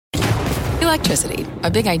Electricity,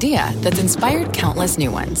 a big idea that's inspired countless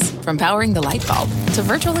new ones. From powering the light bulb to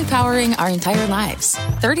virtually powering our entire lives.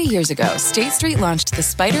 30 years ago, State Street launched the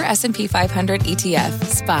Spider S&P 500 ETF,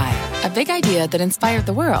 SPY. A big idea that inspired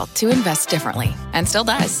the world to invest differently. And still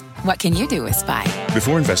does. What can you do with SPY?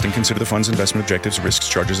 Before investing, consider the fund's investment objectives, risks,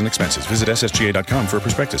 charges, and expenses. Visit ssga.com for a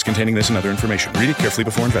prospectus containing this and other information. Read it carefully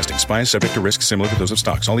before investing. SPY is subject to risks similar to those of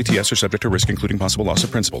stocks. All ETFs are subject to risk, including possible loss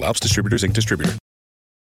of principal. Alps Distributors, Inc. Distributor.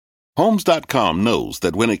 Homes.com knows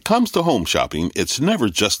that when it comes to home shopping, it's never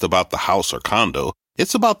just about the house or condo.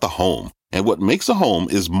 It's about the home. And what makes a home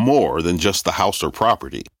is more than just the house or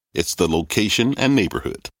property. It's the location and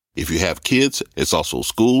neighborhood. If you have kids, it's also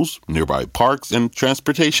schools, nearby parks, and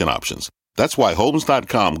transportation options. That's why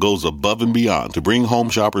Homes.com goes above and beyond to bring home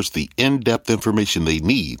shoppers the in-depth information they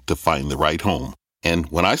need to find the right home. And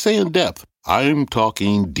when I say in-depth, I'm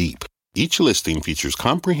talking deep. Each listing features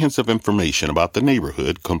comprehensive information about the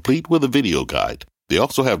neighborhood, complete with a video guide. They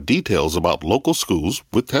also have details about local schools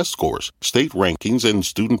with test scores, state rankings, and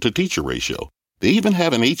student-to-teacher ratio. They even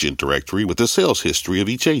have an agent directory with the sales history of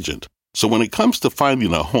each agent. So when it comes to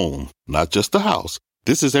finding a home, not just a house,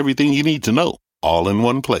 this is everything you need to know, all in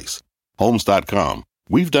one place. Homes.com.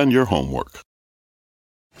 We've done your homework.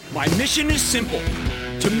 My mission is simple,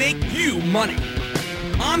 to make you money.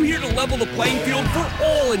 I'm here to level the playing field for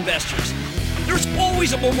all investors. There's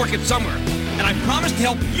always a bull market somewhere, and I promise to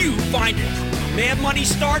help you find it. Mad Money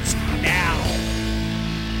starts now.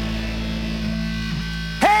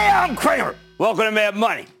 Hey, I'm Cramer. Welcome to Mad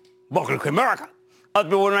Money. Welcome to Cramerica. I'll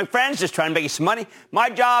be one of my friends just trying to make you some money.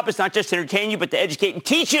 My job is not just to entertain you, but to educate and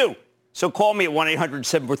teach you. So call me at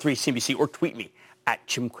 1-800-743-CNBC or tweet me at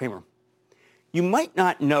Jim Cramer. You might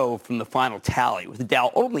not know from the final tally, with the Dow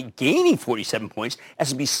only gaining 47 points,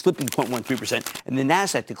 S&P slipping 0.13%, and the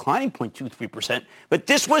Nasdaq declining 0.23%, but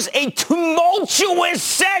this was a tumultuous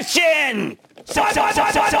session!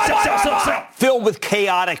 Filled with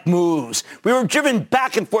chaotic moves. We were driven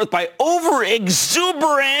back and forth by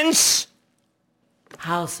over-exuberance.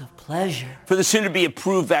 House of pleasure. For the soon-to-be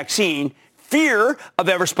approved vaccine, fear of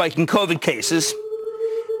ever-spiking COVID cases,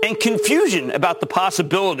 and confusion about the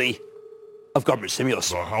possibility of government stimulus.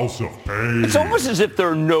 The house of pain. It's almost as if there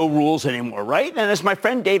are no rules anymore, right? And as my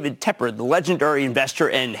friend David Tepper, the legendary investor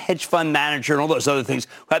and hedge fund manager and all those other things,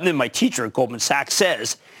 who happened to be my teacher at Goldman Sachs,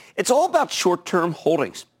 says, it's all about short-term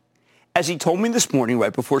holdings. As he told me this morning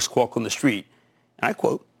right before Squawk on the Street, and I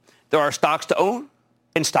quote, there are stocks to own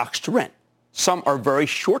and stocks to rent. Some are very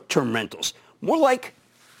short-term rentals, more like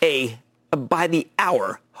a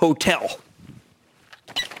by-the-hour hotel.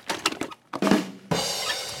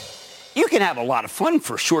 You can have a lot of fun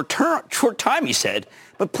for short time, he said,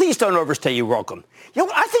 but please don't overstay your welcome. You know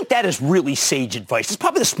what? I think that is really sage advice. It's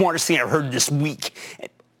probably the smartest thing I've heard this week.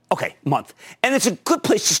 Okay, month. And it's a good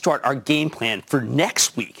place to start our game plan for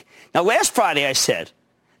next week. Now, last Friday I said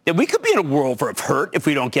that we could be in a world of hurt if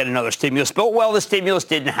we don't get another stimulus bill. Well, the stimulus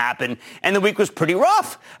didn't happen, and the week was pretty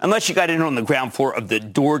rough, unless you got in on the ground floor of the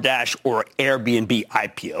DoorDash or Airbnb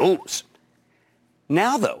IPOs.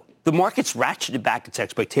 Now, though, the market's ratcheted back its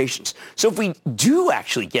expectations. So if we do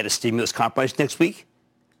actually get a stimulus compromise next week,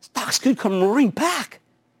 stocks could come roaring back.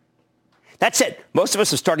 That said, most of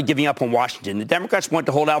us have started giving up on Washington. The Democrats want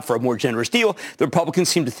to hold out for a more generous deal. The Republicans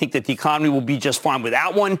seem to think that the economy will be just fine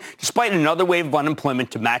without one, despite another wave of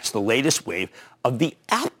unemployment to match the latest wave of the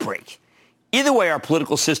outbreak. Either way, our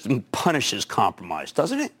political system punishes compromise,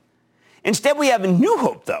 doesn't it? Instead, we have a new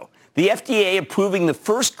hope, though. The FDA approving the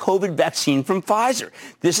first COVID vaccine from Pfizer.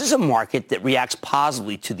 This is a market that reacts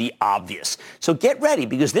positively to the obvious. So get ready,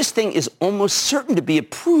 because this thing is almost certain to be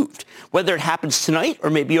approved, whether it happens tonight or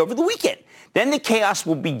maybe over the weekend. Then the chaos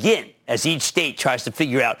will begin as each state tries to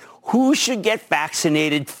figure out who should get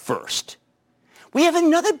vaccinated first. We have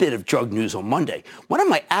another bit of drug news on Monday. One of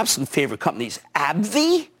my absolute favorite companies,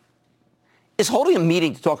 AbbVie, is holding a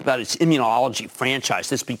meeting to talk about its immunology franchise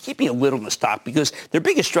that's been keeping a lid on the stock because their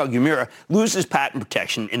biggest drug, Humira, loses patent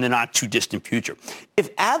protection in the not-too-distant future.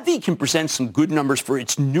 If AbbVie can present some good numbers for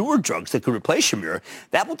its newer drugs that could replace Humira,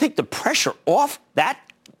 that will take the pressure off that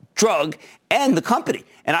drug and the company.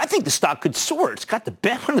 And I think the stock could soar. It's got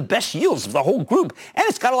one of the best yields of the whole group, and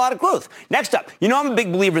it's got a lot of growth. Next up, you know I'm a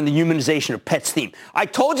big believer in the humanization of pets theme. I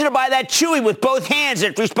told you to buy that Chewy with both hands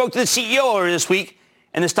after we spoke to the CEO earlier this week.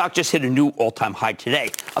 And the stock just hit a new all-time high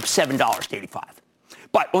today, up $7.85.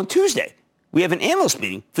 But on Tuesday, we have an analyst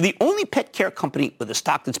meeting for the only pet care company with a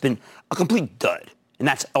stock that's been a complete dud, and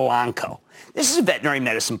that's Elanco. This is a veterinary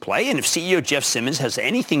medicine play, and if CEO Jeff Simmons has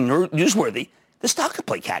anything newsworthy, the stock could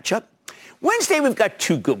play catch-up. Wednesday, we've got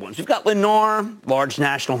two good ones. We've got Lennar, large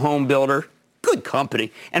national home builder, good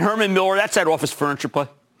company, and Herman Miller, that's that office furniture play.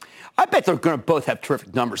 I bet they're going to both have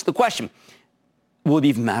terrific numbers. The question, will it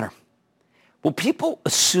even matter? Will people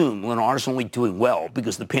assume Lennar is only doing well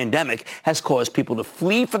because the pandemic has caused people to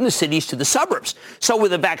flee from the cities to the suburbs? So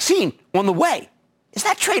with a vaccine on the way, is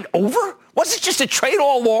that trade over? Was it just a trade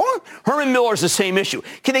all along? Herman Miller's the same issue.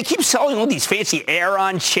 Can they keep selling all these fancy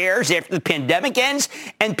Aeron chairs after the pandemic ends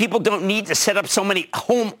and people don't need to set up so many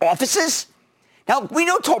home offices? Now, we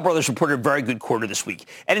know Toll Brothers reported a very good quarter this week,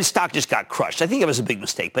 and its stock just got crushed. I think it was a big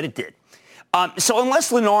mistake, but it did. So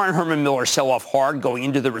unless Lennar and Herman Miller sell off hard going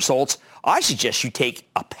into the results, I suggest you take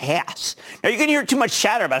a pass. Now, you're going to hear too much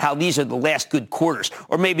chatter about how these are the last good quarters,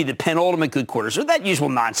 or maybe the penultimate good quarters, or that usual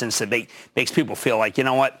nonsense that makes people feel like, you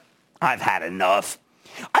know what, I've had enough.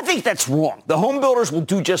 I think that's wrong. The home builders will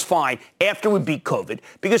do just fine after we beat COVID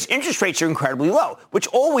because interest rates are incredibly low, which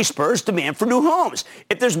always spurs demand for new homes.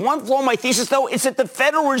 If there's one flaw in my thesis, though, it's that the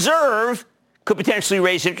Federal Reserve could potentially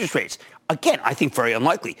raise interest rates. Again, I think very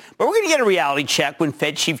unlikely. But we're going to get a reality check when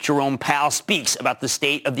Fed Chief Jerome Powell speaks about the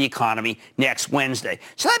state of the economy next Wednesday.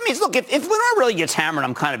 So that means, look, if Lennar really gets hammered,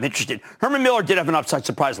 I'm kind of interested. Herman Miller did have an upside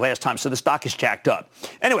surprise last time, so the stock is jacked up.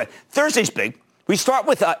 Anyway, Thursday's big. We start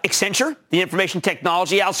with Accenture, the information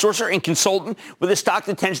technology outsourcer and consultant, with a stock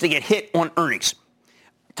that tends to get hit on earnings.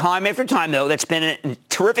 Time after time, though, that's been a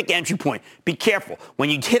terrific entry point. Be careful. When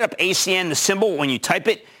you hit up ACN, the symbol, when you type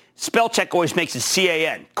it, spell check always makes it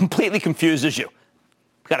CAN. Completely confuses you.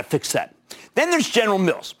 Got to fix that. Then there's General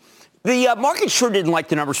Mills. The market sure didn't like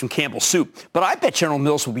the numbers from Campbell's Soup, but I bet General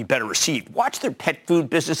Mills will be better received. Watch their pet food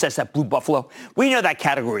business. That's that Blue Buffalo. We know that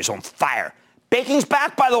category is on fire. Baking's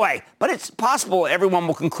back, by the way, but it's possible everyone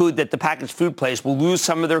will conclude that the packaged food place will lose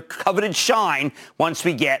some of their coveted shine once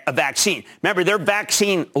we get a vaccine. Remember, they're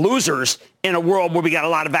vaccine losers in a world where we got a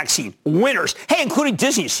lot of vaccine winners. Hey, including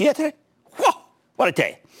Disney. You see that today? Whoa, what a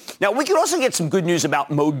day. Now, we can also get some good news about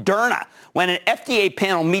Moderna. When an FDA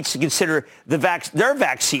panel meets to consider their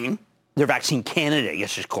vaccine candidate, I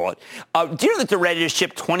guess you should call it, do you know that they're ready to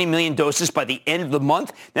ship 20 million doses by the end of the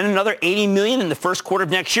month, then another 80 million in the first quarter of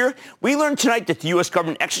next year? We learned tonight that the U.S.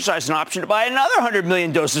 government exercised an option to buy another 100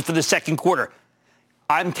 million doses for the second quarter.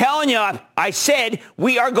 I'm telling you, I said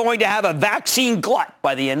we are going to have a vaccine glut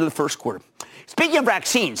by the end of the first quarter. Speaking of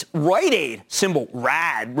vaccines, Rite Aid, symbol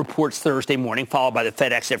RAD, reports Thursday morning, followed by the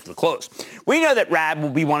FedEx after the close. We know that RAD will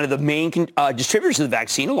be one of the main distributors of the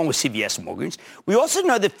vaccine, along with CVS and Walgreens. We also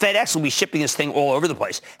know that FedEx will be shipping this thing all over the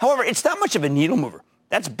place. However, it's not much of a needle mover.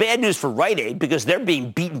 That's bad news for Rite Aid because they're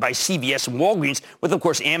being beaten by CVS and Walgreens, with, of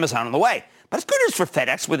course, Amazon on the way. But it's good news for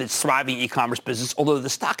FedEx with its thriving e-commerce business, although the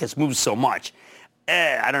stock has moved so much.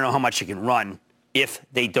 I don't know how much it can run if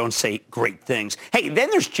they don't say great things. Hey, then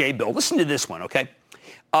there's Jabil. Listen to this one, okay?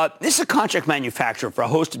 This is a contract manufacturer for a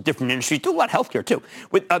host of different industries, do a lot of healthcare too,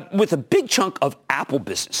 with a big chunk of Apple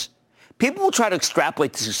business. People will try to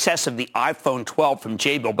extrapolate the success of the iPhone 12 from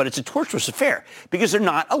Jabil, but it's a torturous affair because they're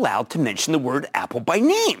not allowed to mention the word Apple by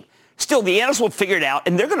name. Still, the analysts will figure it out,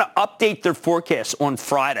 and they're going to update their forecasts on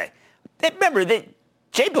Friday. Remember,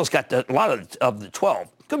 Jabil's got a lot of the 12.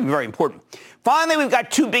 It's going to be very important. Finally, we've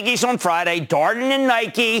got two biggies on Friday, Darden and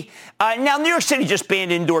Nike. Now, New York City just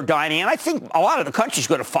banned indoor dining, and I think a lot of the country's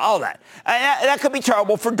going to follow that. That could be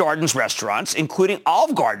terrible for Darden's restaurants, including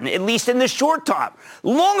Olive Garden, at least in the short term.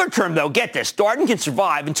 Longer term, though, get this. Darden can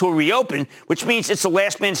survive until we reopen, which means it's a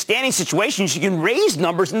last man standing situation. So you can raise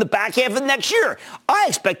numbers in the back half of next year. I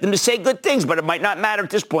expect them to say good things, but it might not matter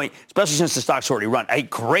at this point, especially since the stock's already run. A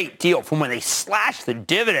great deal from when they slashed the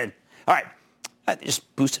dividend. All right, I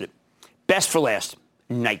just boosted it. Best for last,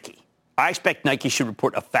 Nike. I expect Nike should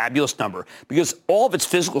report a fabulous number because all of its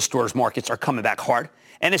physical stores markets are coming back hard,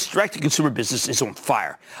 and its direct-to-consumer business is on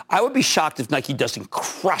fire. I would be shocked if Nike doesn't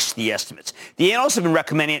crush the estimates. The analysts have been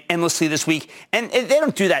recommending it endlessly this week, and they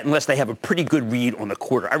don't do that unless they have a pretty good read on the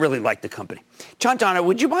quarter. I really like the company. John Donner,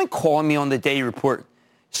 would you mind calling me on the day you report?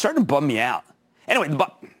 It's starting to bum me out. Anyway,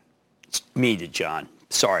 it's me to John.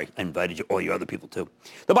 Sorry, I invited you, all you other people, too.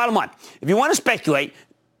 The bottom line, if you want to speculate,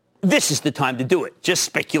 this is the time to do it. Just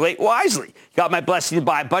speculate wisely. Got my blessing to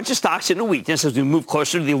buy a bunch of stocks in a week as we move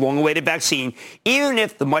closer to the long-awaited vaccine, even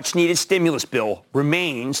if the much-needed stimulus bill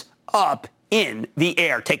remains up in the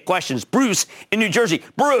air. Take questions. Bruce in New Jersey.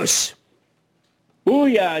 Bruce.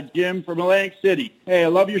 Booyah, Jim from Atlantic City. Hey, I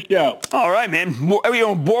love your show. All right, man. Are you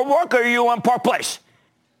on Boardwalk or are you on Park Place?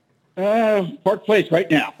 Park Place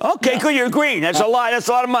right now. Okay, good. You're green. That's a lot. That's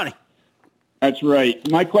a lot of money. That's right.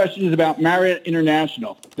 My question is about Marriott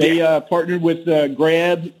International. They partnered with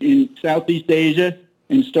Grab in Southeast Asia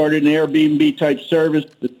and started an Airbnb-type service.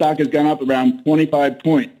 The stock has gone up around 25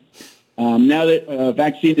 points. Now that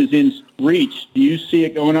vaccine is in reach, do you see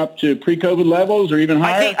it going up to pre-COVID levels or even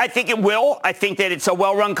higher? I think it will. I think that it's a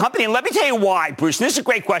well-run company. And let me tell you why, Bruce. And this is a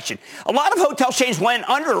great question. A lot of hotel chains went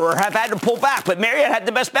under or have had to pull back, but Marriott had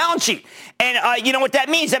the best balance sheet. And you know what that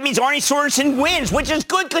means? That means Arnie Sorensen wins, which is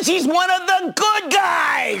good because he's one of the good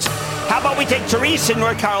guys. How about we take Teresa in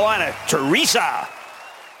North Carolina? Teresa.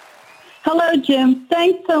 Hello, Jim.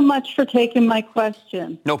 Thanks so much for taking my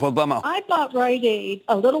question. No problemo. I bought Rite Aid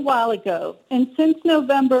a little while ago, and since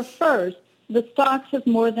November 1st, the stocks have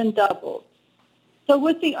more than doubled. So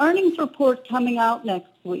with the earnings report coming out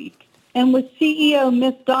next week, and with CEO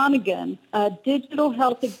Miss Donegan, a digital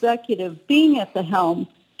health executive, being at the helm,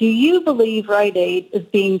 do you believe Rite Aid is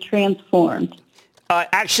being transformed?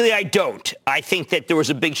 Actually, I don't. I think that there was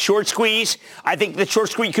a big short squeeze. I think the short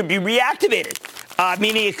squeeze could be reactivated,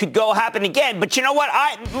 meaning it could go happen again. But you know what?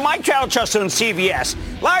 My travel trust on CVS.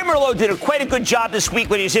 Larry Merlot did quite a good job this week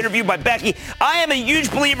when he was interviewed by Becky. I am a huge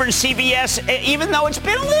believer in CVS, even though it's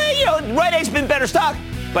been a little, Rite Aid's been better stock.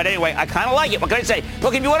 But anyway, I kind of like it. What can I say?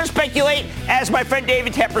 Look, if you want to speculate, as my friend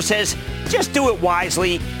David Tepper says, just do it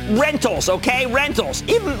wisely. Rentals, okay? Rentals,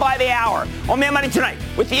 even by the hour. On Mad Money tonight,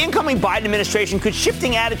 with the incoming Biden administration, could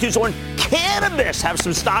shifting attitudes on cannabis have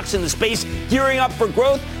some stocks in the space gearing up for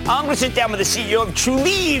growth? I'm going to sit down with the CEO of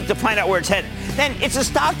Trulieve to find out where it's headed. Then it's a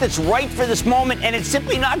stock that's right for this moment, and it's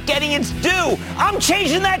simply not getting its due. I'm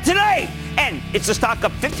changing that today. And it's a stock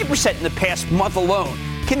up 50% in the past month alone.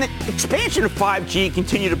 Can the expansion of 5G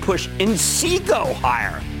continue to push Inseego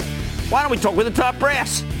higher? Why don't we talk with the top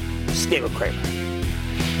brass? Stay with Cramer.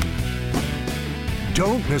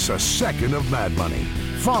 Don't miss a second of Mad Money.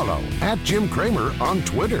 Follow @Jim Cramer on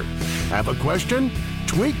Twitter. Have a question?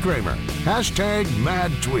 Tweet Cramer.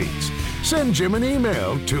 #MadTweets. Send Jim an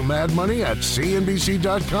email to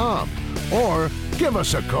madmoney@cnbc.com or give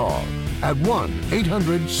us a call at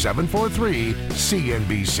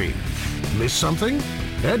 1-800-743-CNBC. Miss something?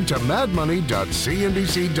 Head to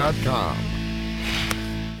madmoney.cnbc.com.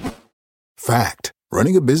 Fact.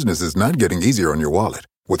 Running a business is not getting easier on your wallet.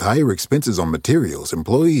 With higher expenses on materials,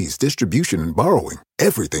 employees, distribution, and borrowing,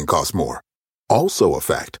 everything costs more. Also a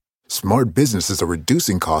fact. Smart businesses are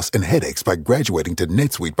reducing costs and headaches by graduating to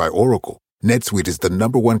NetSuite by Oracle. NetSuite is the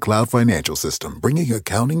 #1 cloud financial system, bringing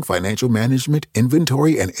accounting, financial management,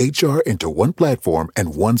 inventory, and HR into one platform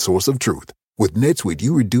and one source of truth. With NetSuite,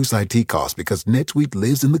 you reduce IT costs because NetSuite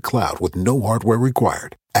lives in the cloud with no hardware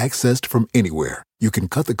required. Accessed from anywhere, you can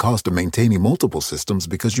cut the cost of maintaining multiple systems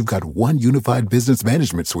because you've got one unified business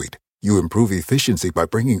management suite. You improve efficiency by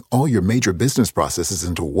bringing all your major business processes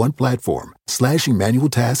into one platform, slashing manual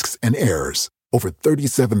tasks and errors. Over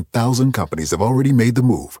 37,000 companies have already made the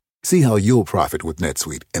move. See how you'll profit with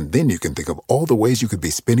NetSuite, and then you can think of all the ways you could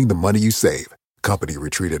be spending the money you save. Company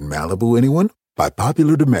retreat in Malibu, anyone? By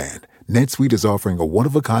popular demand, NetSuite is offering a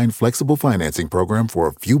one-of-a-kind flexible financing program for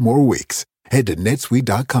a few more weeks. Head to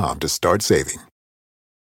netsuite.com to start saving.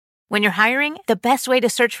 When you're hiring, the best way to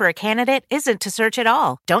search for a candidate isn't to search at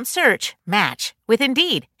all. Don't search, match with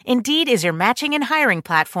Indeed. Indeed is your matching and hiring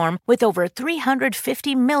platform with over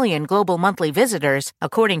 350 million global monthly visitors,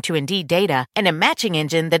 according to Indeed data, and a matching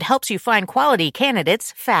engine that helps you find quality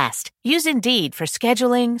candidates fast. Use Indeed for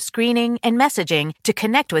scheduling, screening, and messaging to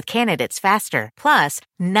connect with candidates faster. Plus,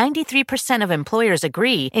 93% of employers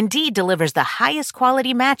agree Indeed delivers the highest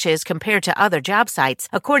quality matches compared to other job sites,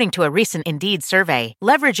 according to a recent Indeed survey.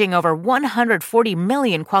 Leveraging over 140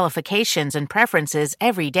 million qualifications and preferences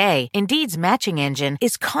every day, Indeed's matching engine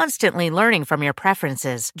is constantly learning from your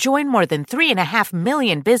preferences. Join more than 3.5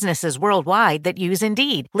 million businesses worldwide that use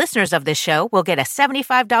Indeed. Listeners of this show will get a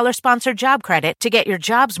 $75 sponsored job credit to get your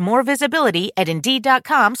jobs more visibility at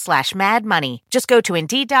Indeed.com/madmoney. Just go to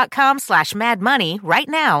Indeed.com/madmoney right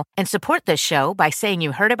now and support this show by saying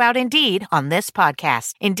you heard about Indeed on this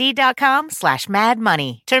podcast.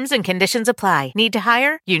 Indeed.com/madmoney. Terms and conditions apply. Need to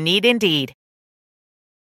hire? You need Indeed.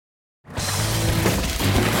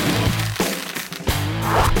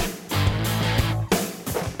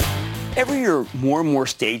 Every year, more and more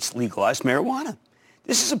states legalize marijuana.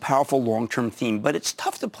 This is a powerful long-term theme, but it's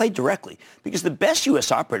tough to play directly because the best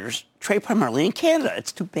U.S. operators trade primarily in Canada.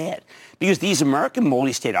 It's too bad because these American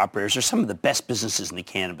multi-state operators are some of the best businesses in the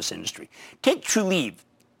cannabis industry. Take Trulieve.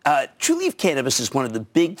 True Leaf Cannabis is one of the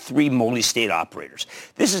big three multi-state operators.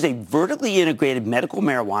 This is a vertically integrated medical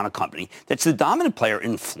marijuana company that's the dominant player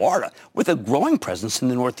in Florida with a growing presence in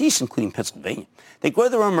the Northeast, including Pennsylvania. They grow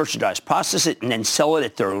their own merchandise, process it, and then sell it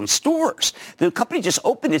at their own stores. The company just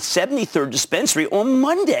opened its 73rd dispensary on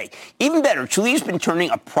Monday. Even better, True Leaf's been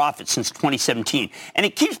turning a profit since 2017, and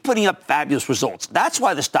it keeps putting up fabulous results. That's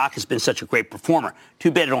why the stock has been such a great performer.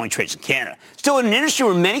 Too bad it only trades in Canada. Still, in an industry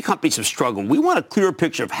where many companies have struggled, we want a clearer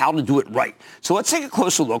picture of how to do it right. So let's take a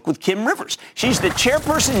closer look with Kim Rivers. She's the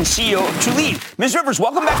chairperson and CEO of True Leaf. Ms. Rivers,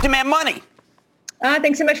 welcome back to Mad Money.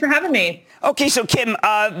 Thanks so much for having me. Okay, so Kim,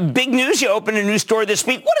 big news. You opened a new store this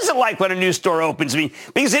week. What is it like when a new store opens? I mean,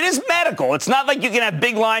 because it is medical. It's not like you can have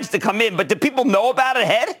big lines to come in, but do people know about it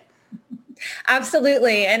ahead?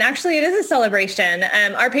 Absolutely. And actually, it is a celebration.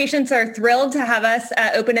 Our patients are thrilled to have us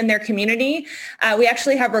open in their community. We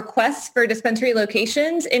actually have requests for dispensary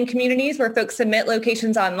locations in communities where folks submit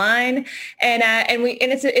locations online. And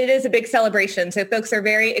it is a big celebration. So folks are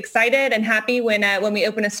very excited and happy when we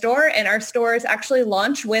open a store. And our stores actually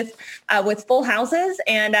launch with full houses.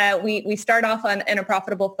 And we start off in a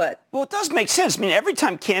profitable foot. Well, it does make sense. I mean, every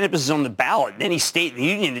time cannabis is on the ballot in any state in the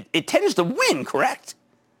union, it tends to win, correct?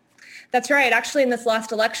 That's right. Actually, in this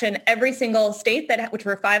last election, every single state, which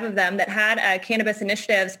were 5 of them, that had cannabis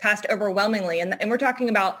initiatives passed overwhelmingly. And we're talking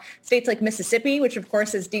about states like Mississippi, which, of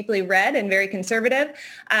course, is deeply red and very conservative,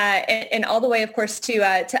 and all the way, of course, to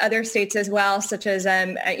other states as well, such as,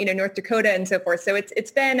 North Dakota and so forth. So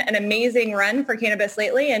it's been an amazing run for cannabis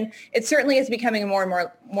lately, and it certainly is becoming more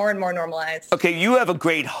and more normalized. Okay, you have a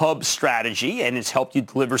great hub strategy, and it's helped you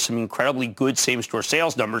deliver some incredibly good same-store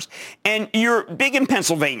sales numbers. And you're big in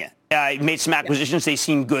Pennsylvania. Made some acquisitions. They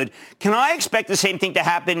seem good. Can I expect the same thing to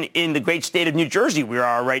happen in the great state of New Jersey where we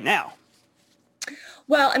are right now?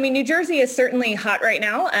 Well, I mean, New Jersey is certainly hot right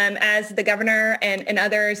now, as the governor and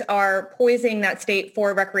others are poising that state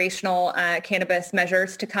for recreational cannabis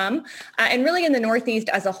measures to come. And really in the Northeast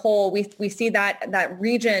as a whole, we see that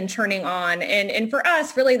region turning on. And for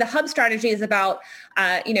us, really, the hub strategy is about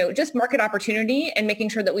just market opportunity and making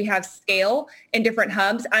sure that we have scale in different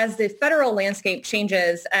hubs as the federal landscape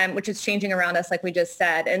changes, which is changing around us, like we just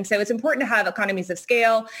said. And so it's important to have economies of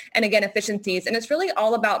scale and, again, efficiencies. And it's really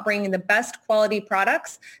all about bringing the best quality products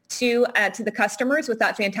to the customers with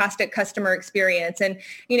that fantastic customer experience. And,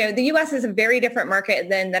 the U.S. is a very different market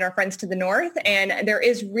than our friends to the north. And there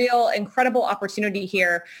is real incredible opportunity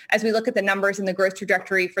here as we look at the numbers and the growth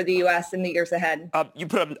trajectory for the U.S. in the years ahead. You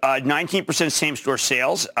put up 19% same-store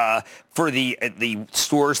sales for the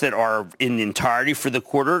stores that are in the entirety for the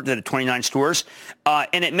quarter, the 29 stores.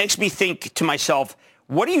 And it makes me think to myself,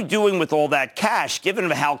 what are you doing with all that cash,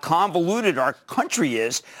 given how convoluted our country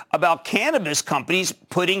is about cannabis companies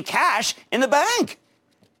putting cash in the bank?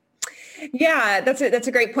 Yeah, that's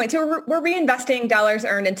a great point. So we're reinvesting dollars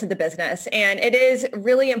earned into the business, and it is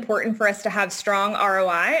really important for us to have strong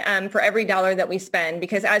ROI for every dollar that we spend,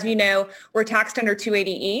 because as you know, we're taxed under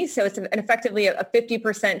 280E, so it's effectively a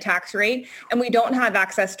 50% tax rate, and we don't have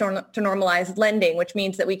access to normalized lending, which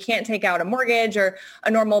means that we can't take out a mortgage or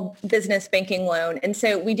a normal business banking loan. And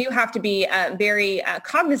so we do have to be very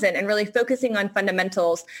cognizant and really focusing on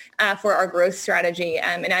fundamentals for our growth strategy.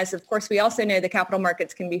 And as, of course, we also know the capital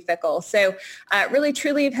markets can be fickle. So really,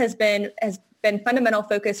 True Leaf has been fundamental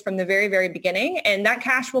focus from the very, very beginning. And that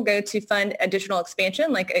cash will go to fund additional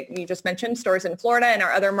expansion, like you just mentioned, stores in Florida and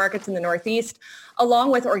our other markets in the Northeast,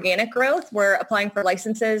 along with organic growth. We're applying for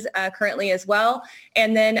licenses currently as well.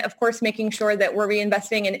 And then, of course, making sure that we're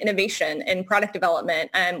reinvesting in innovation and product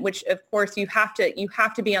development, which, of course, you have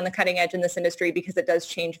to be on the cutting edge in this industry because it does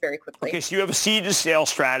change very quickly. Okay, so you have a seed to sale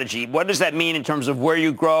strategy. What does that mean in terms of where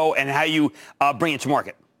you grow and how you bring it to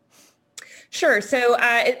market? Sure. So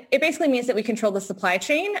it basically means that we control the supply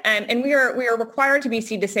chain, and we are required to be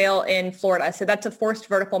seed to sale in Florida. So that's a forced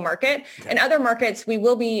vertical market. Okay. In other markets, we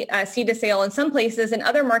will be seed to sale in some places. In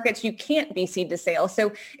other markets, you can't be seed to sale.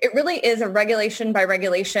 So it really is a regulation by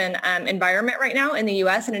regulation environment right now in the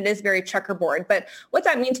U.S., and it is very checkerboard. But what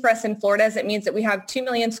that means for us in Florida is it means that we have 2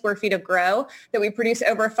 million square feet of grow, that we produce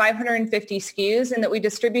over 550 SKUs, and that we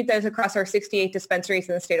distribute those across our 68 dispensaries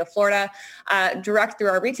in the state of Florida, direct through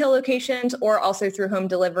our retail locations, or also through home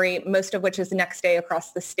delivery, most of which is the next day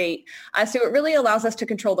across the state. So it really allows us to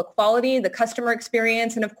control the quality, the customer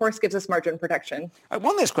experience, and of course gives us margin protection.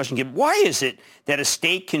 One last question, Gib. Why is it that a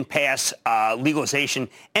state can pass legalization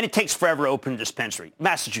and it takes forever to open a dispensary?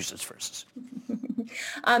 Massachusetts, for instance.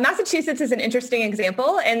 Massachusetts is an interesting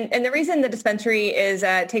example. And the reason the dispensary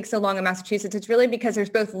takes so long in Massachusetts, it's really because there's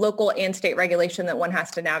both local and state regulation that one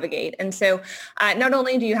has to navigate. And so not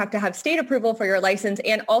only do you have to have state approval for your license,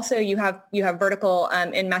 and also you have vertical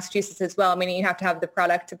in Massachusetts as well, meaning you have to have the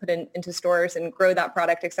product to put into stores and grow that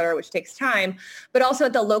product, et cetera, which takes time. But also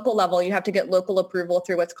at the local level, you have to get local approval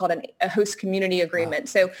through what's called a host community agreement.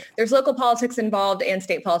 So there's local politics involved and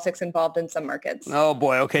state politics involved in some markets. Oh,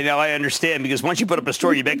 boy. Okay, now I understand, because once you put up a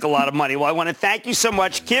store, you make a lot of money. Well, I want to thank you so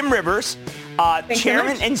much, Kim Rivers,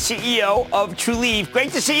 Chairman and CEO of Trulieve.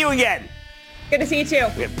 Great to see you again. Good to see you, too.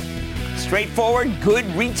 Straightforward, good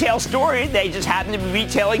retail story. They just happen to be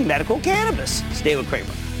retailing medical cannabis. Stay with Cramer.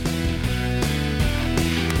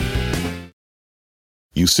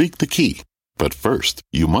 You seek the key, but first,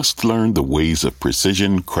 you must learn the ways of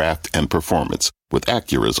precision, craft, and performance with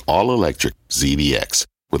Acura's all-electric ZDX.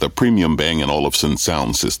 With a premium Bang & Olufsen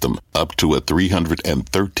sound system up to a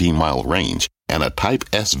 313-mile range and a Type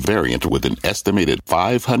S variant with an estimated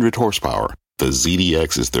 500 horsepower, the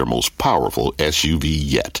ZDX is their most powerful SUV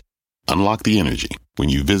yet. Unlock the energy when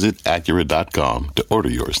you visit Acura.com to order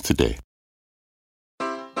yours today.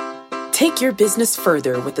 Take your business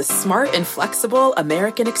further with the smart and flexible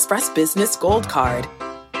American Express Business Gold Card.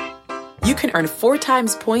 You can earn 4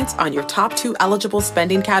 times points on your top 2 eligible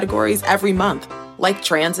spending categories every month, like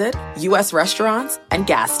transit, U.S. restaurants, and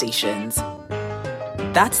gas stations.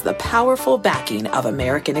 That's the powerful backing of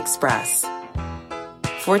American Express.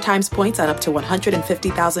 4 times points on up to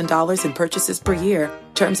 $150,000 in purchases per year.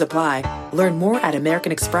 Terms apply. Learn more at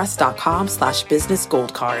americanexpress.com/business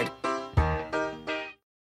gold card.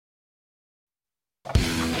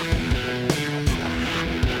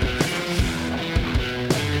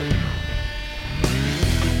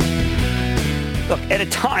 Look, at a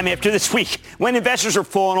time after this week when investors are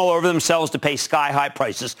falling all over themselves to pay sky-high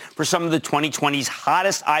prices for some of the 2020's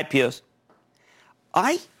hottest IPOs,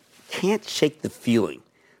 I can't shake the feeling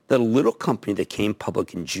that a little company that came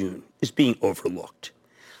public in June is being overlooked.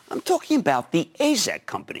 I'm talking about the AZEK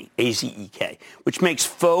company, AZEK, which makes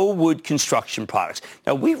faux wood construction products.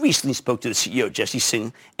 Now, we recently spoke to the CEO, Jesse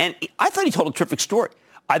Singh, and I thought he told a terrific story.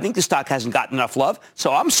 I think the stock hasn't gotten enough love,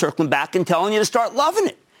 so I'm circling back and telling you to start loving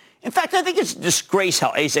it. In fact, I think it's a disgrace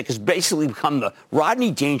how AZEK has basically become the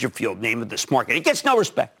Rodney Dangerfield name of this market. It gets no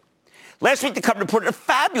respect. Last week, the company reported a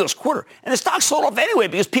fabulous quarter, and the stock sold off anyway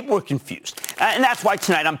because people were confused. And that's why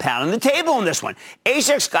tonight I'm pounding the table on this one.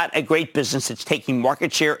 AZEK's got a great business that's taking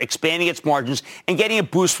market share, expanding its margins, and getting a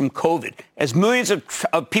boost from COVID as millions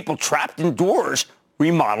of people trapped indoors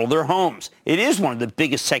remodel their homes. It is one of the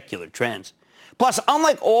biggest secular trends. Plus,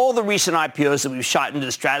 unlike all the recent IPOs that we've shot into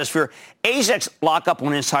the stratosphere, AZEK's lockup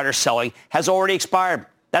on insider selling has already expired.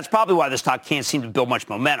 That's probably why the stock can't seem to build much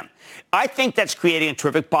momentum. I think that's creating a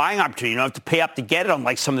terrific buying opportunity. You don't have to pay up to get it,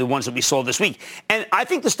 unlike some of the ones that we saw this week. And I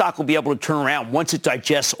think the stock will be able to turn around once it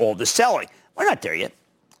digests all the selling. We're not there yet.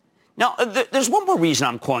 Now, there's one more reason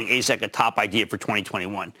I'm calling AZEK a top idea for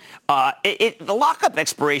 2021. The lockup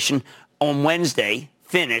expiration on Wednesday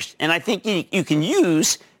finished, and I think you can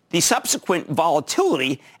use the subsequent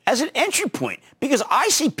volatility as an entry point, because I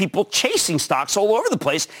see people chasing stocks all over the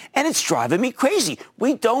place, and it's driving me crazy.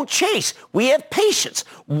 We don't chase. We have patience.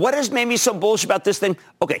 What has made me so bullish about this thing?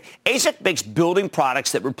 Okay, AZEK makes building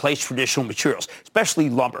products that replace traditional materials, especially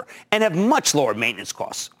lumber, and have much lower maintenance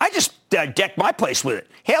costs. I just decked my place with it.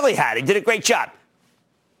 Haley had it. He did a great job.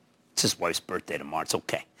 It's his wife's birthday tomorrow. It's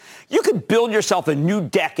okay. You could build yourself a new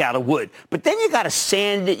deck out of wood, but then you got to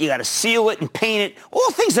sand it, you got to seal it and paint it, all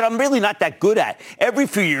things that I'm really not that good at every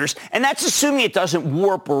few years, and that's assuming it doesn't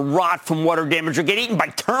warp or rot from water damage or get eaten by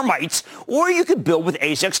termites. Or you could build with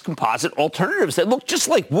AZEK's composite alternatives that look just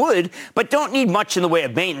like wood, but don't need much in the way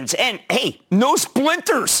of maintenance. And, hey, no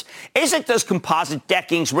splinters. AZEK does composite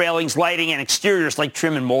deckings, railings, lighting, and exteriors like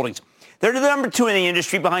trim and moldings. They're the number 2 in the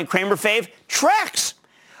industry behind Cramer fave, Trex.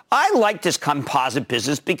 I like this composite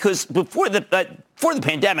business because before the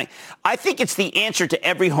pandemic, I think it's the answer to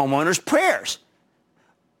every homeowner's prayers.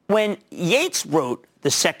 When Yeats wrote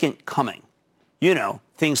The Second Coming, you know,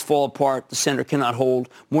 things fall apart, the center cannot hold,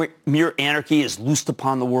 mere anarchy is loosed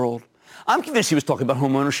upon the world. I'm convinced he was talking about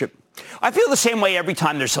home ownership. I feel the same way every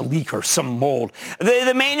time there's a leak or some mold.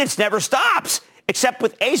 The maintenance never stops. Except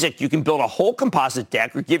with AZEK, you can build a whole composite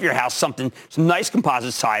deck or give your house some nice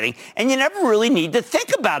composite siding, and you never really need to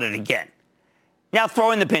think about it again. Now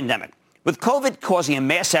throw in the pandemic. With COVID causing a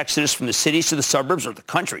mass exodus from the cities to the suburbs or the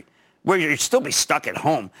country, where you'd still be stuck at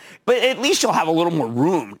home. But at least you'll have a little more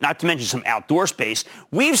room, not to mention some outdoor space.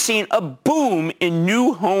 We've seen a boom in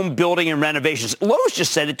new home building and renovations. Lowe's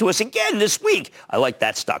just said it to us again this week. I like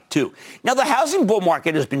that stock, too. Now, the housing bull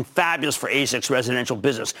market has been fabulous for ASIC's residential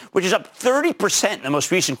business, which is up 30% in the most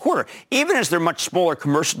recent quarter, even as their much smaller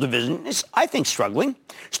commercial division is, I think, struggling.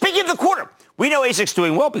 Speaking of the quarter, we know ASIC's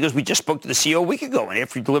doing well because we just spoke to the CEO a week ago, and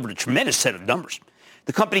after he delivered a tremendous set of numbers.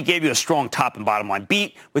 The company gave you a strong top and bottom line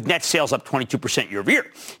beat, with net sales up 22% year over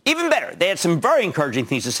year. Even better, they had some very encouraging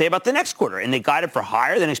things to say about the next quarter, and they guided for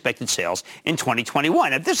higher than expected sales in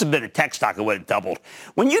 2021. If this had been a tech stock, it would have doubled.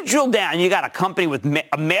 When you drill down, you got a company with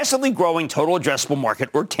a massively growing total addressable market,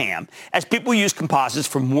 or TAM, as people use composites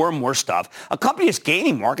for more and more stuff, a company that's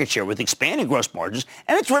gaining market share with expanding gross margins,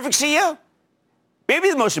 and a terrific CEO. Maybe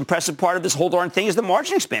the most impressive part of this whole darn thing is the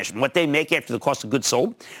margin expansion, what they make after the cost of goods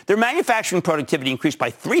sold. Their manufacturing productivity increased by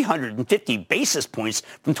 350 basis points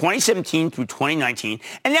from 2017 through 2019,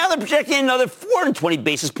 and now they're projecting another 420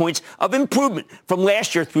 basis points of improvement from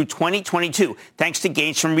last year through 2022, thanks to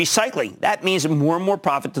gains from recycling. That means more and more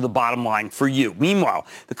profit to the bottom line for you. Meanwhile,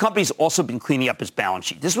 the company's also been cleaning up its balance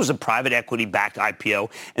sheet. This was a private equity-backed IPO,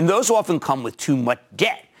 and those often come with too much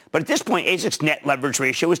debt. But at this point, ASIC's net leverage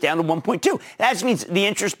ratio is down to 1.2. That means the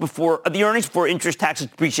earnings before interest, taxes,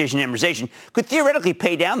 depreciation, and amortization could theoretically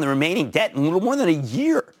pay down the remaining debt in a little more than a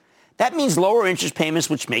year. That means lower interest payments,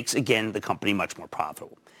 which makes, again, the company much more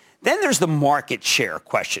profitable. Then there's the market share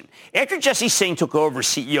question. After Jesse Singh took over as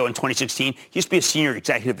CEO in 2016, he used to be a senior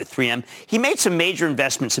executive at 3M, he made some major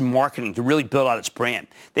investments in marketing to really build out its brand.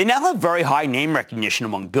 They now have very high name recognition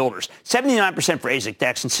among builders, 79% for ASIC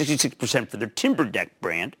decks and 66% for their Timber Deck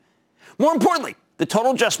brand. More importantly, the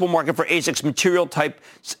total addressable market for ASIC's material type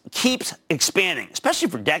keeps expanding, especially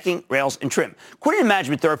for decking, rails, and trim. According to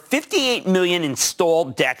management, there are 58 million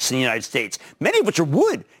installed decks in the United States, many of which are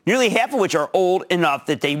wood, nearly half of which are old enough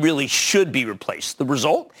that they really should be replaced. The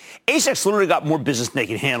result? ASIC's literally got more business than they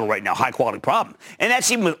can handle right now, high-quality problem. And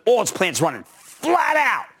that's even with all its plants running flat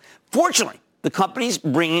out. Fortunately, the company's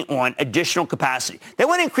bringing on additional capacity. They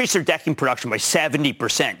want to increase their decking production by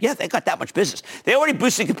 70%. Yeah, they got that much business. They already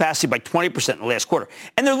boosted capacity by 20% in the last quarter.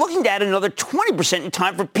 And they're looking to add another 20% in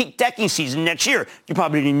time for peak decking season next year. You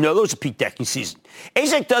probably didn't know there was a peak decking season.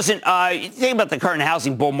 ASIC doesn't, think about the current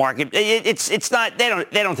housing bull market. It's not, they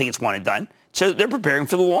don't think it's one and done. So they're preparing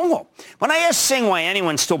for the long haul. When I asked Singh why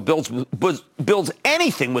anyone still builds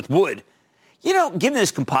anything with wood, you know, given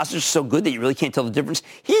this composites are so good that you really can't tell the difference,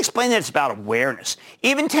 he explained that it's about awareness.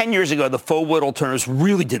 Even 10 years ago, the faux wood alternatives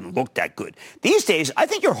really didn't look that good. These days, I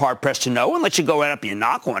think you're hard-pressed to know unless you go right up and you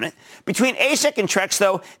knock on it. Between ASIC and Trex,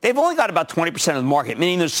 though, they've only got about 20% of the market,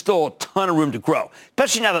 meaning there's still a ton of room to grow,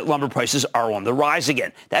 especially now that lumber prices are on the rise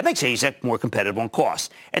again. That makes ASIC more competitive on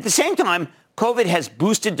cost. At the same time, COVID has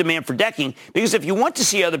boosted demand for decking because if you want to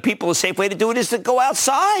see other people, a safe way to do it is to go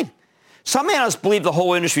outside. Some analysts believe the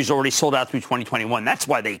whole industry is already sold out through 2021. That's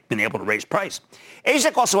why they've been able to raise price.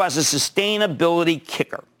 ASIC also has a sustainability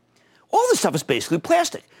kicker. All this stuff is basically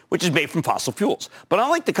plastic, which is made from fossil fuels. But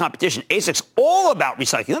unlike the competition, ASIC's all about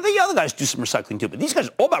recycling. The other guys do some recycling too, but these guys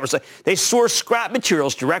are all about recycling. They source scrap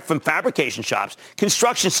materials direct from fabrication shops,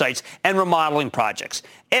 construction sites, and remodeling projects.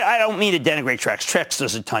 And I don't mean to denigrate Trex. Trex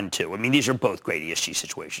does a ton too. I mean, these are both great ESG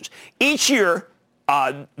situations. Each year,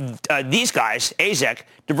 these guys, ASIC,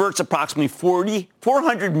 diverts approximately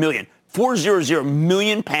 400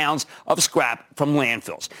 million pounds of scrap from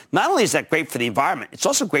landfills. Not only is that great for the environment, it's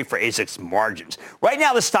also great for ASIC's margins. Right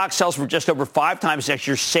now, the stock sells for just over 5 times next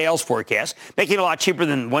year's sales forecast, making it a lot cheaper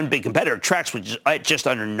than one big competitor, Trex, which is at just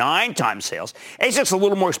under 9 times sales. ASIC's a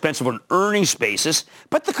little more expensive on an earnings basis,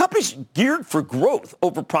 but the company's geared for growth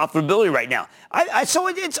over profitability right now. I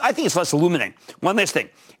think it's less illuminating. One last thing.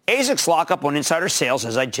 ASIC's lockup on insider sales,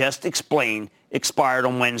 as I just explained, expired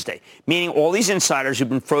on Wednesday, meaning all these insiders who've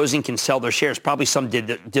been frozen can sell their shares. Probably some did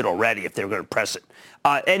already if they were going to press it.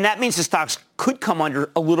 And that means the stocks could come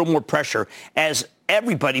under a little more pressure as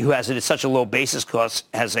everybody who has it at such a low basis cost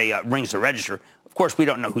has rings to register. Of course, we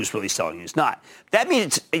don't know who's really selling and who's not. That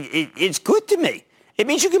means it's good to me. It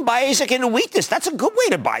means you can buy ASIC into weakness. That's a good way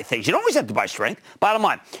to buy things. You don't always have to buy strength. Bottom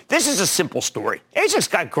line, this is a simple story. ASIC's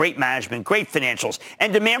got great management, great financials,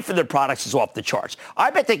 and demand for their products is off the charts. I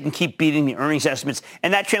bet they can keep beating the earnings estimates,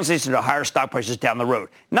 and that translates into higher stock prices down the road.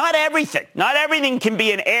 Not everything can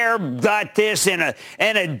be an air dot this and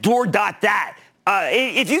a door dot that.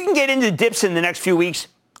 If you can get into dips in the next few weeks,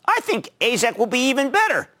 I think ASIC will be even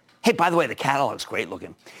better. Hey, by the way, the catalog's great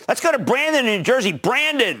looking. Let's go to Brandon in New Jersey.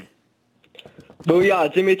 Brandon.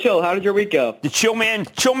 Booyah, Jimmy Chill. How did your week go? The chill man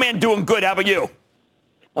doing good. How about you?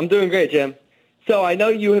 I'm doing great, Jim. So I know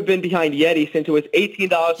you have been behind Yeti since it was $18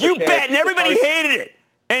 per share. You bet, and everybody hated it.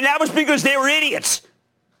 And that was because they were idiots.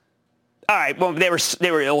 All right, well, they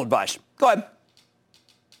were ill-advised. Go ahead.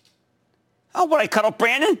 Oh, what, I cut off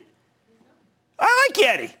Brandon? I like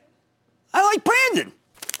Yeti. I like Brandon.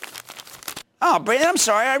 Oh, Brandon, I'm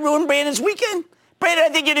sorry. I ruined Brandon's weekend. Brandon, I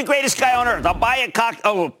think you're the greatest guy on earth. I'll buy a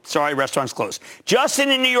Oh, sorry, restaurant's closed. Justin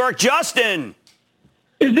in New York. Justin.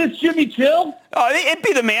 Is this Jimmy Chill? Oh, it'd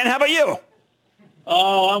be the man. How about you?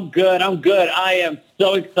 Oh, I'm good. I am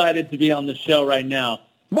so excited to be on the show right now.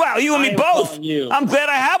 Wow, you and me both. I'm glad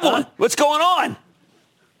I have one. What's going on?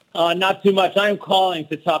 Not too much. I'm calling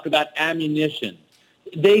to talk about ammunition.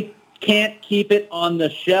 They can't keep it on the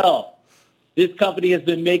shelf. This company has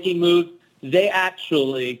been making moves. They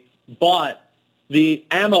actually bought the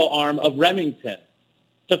ammo arm of Remington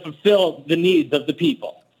to fulfill the needs of the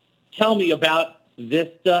people. Tell me about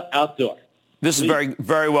Vista Outdoor. This is a very,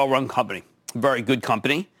 very well-run company. Very good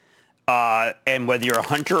company. And whether you're a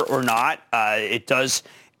hunter or not,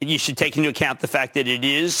 you should take into account the fact that it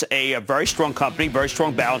is a very strong company, very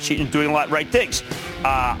strong balance sheet, and doing a lot of right things.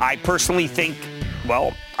 I personally think,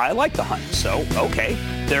 well, I like to hunt, so okay,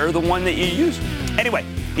 they're the one that you use. Anyway,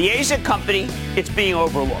 the Asia company, it's being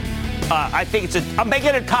overlooked. I think I'm making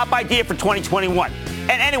it a top idea for 2021.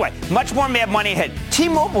 And anyway, much more Mad Money ahead.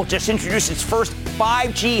 T-Mobile just introduced its first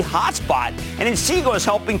 5G hotspot, and Inseego is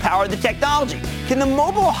helping power the technology. Can the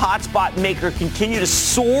mobile hotspot maker continue to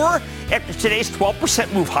soar after today's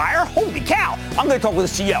 12% move higher? Holy cow. I'm going to talk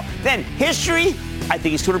with the CEO. Then history, I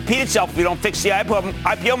think it's going to repeat itself if we don't fix the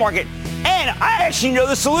IPO market. And I actually know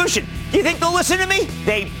the solution. Do you think they'll listen to me?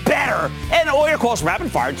 They better. And all your calls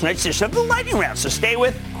rapid fire tonight's edition of the Lightning Round. So stay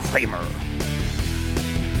with Cramer.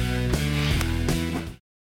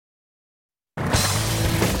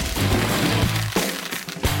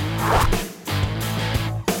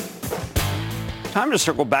 Time to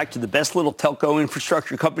circle back to the best little telco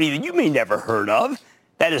infrastructure company that you may never heard of.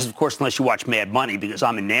 That is, of course, unless you watch Mad Money, because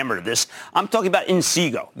I'm enamored of this. I'm talking about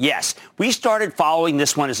Inseego. Yes, we started following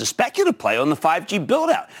this one as a speculative play on the 5G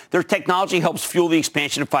build-out. Their technology helps fuel the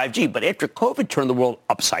expansion of 5G, but after COVID turned the world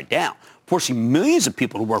upside down, forcing millions of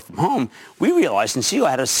people to work from home, we realized Inseego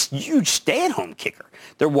had a huge stay-at-home kicker.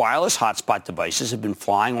 Their wireless hotspot devices have been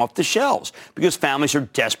flying off the shelves because families are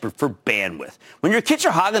desperate for bandwidth. When your kids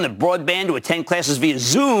are hogging the broadband to attend classes via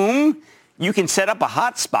Zoom, you can set up a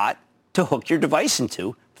hotspot to hook your device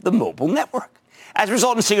into the mobile network. As a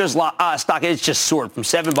result, Inseego's stock has just soared from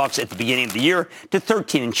 $7 at the beginning of the year to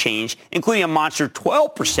 $13 and change, including a monster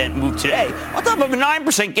 12% move today, on top of a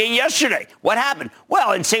 9% gain yesterday. What happened? Well,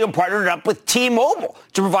 Inseego partnered up with T-Mobile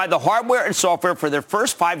to provide the hardware and software for their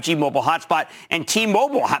first 5G mobile hotspot, and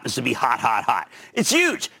T-Mobile happens to be hot. It's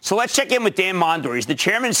huge. So let's check in with Dan Mondor. He's the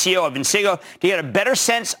chairman and CEO of Inseego to get a better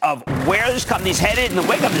sense of where this company's headed in the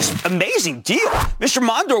wake of this amazing deal. Mr.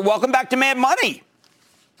 Mondor, welcome back to Mad Money.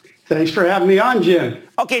 Thanks for having me on, Jim.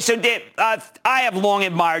 Okay, so Dave, I have long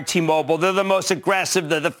admired T-Mobile. They're the most aggressive,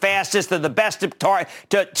 they're the fastest, they're the best to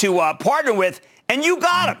partner with, and you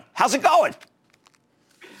got them. How's it going?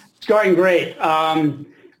 It's going great.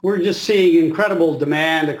 We're just seeing incredible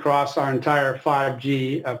demand across our entire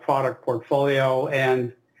 5G product portfolio,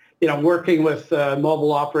 and working with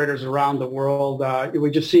mobile operators around the world, we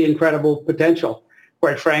just see incredible potential,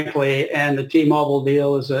 quite frankly. And the T-Mobile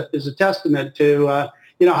deal is a testament to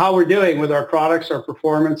how we're doing with our products, our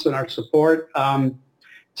performance, and our support.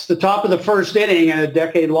 It's the top of the first inning in a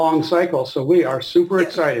decade-long cycle, so we are super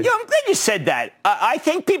excited. I'm glad you said that. I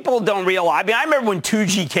think people don't realize. I mean, I remember when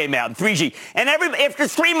 2G came out, 3G, and after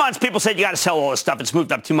 3 months, people said, you got to sell all this stuff. It's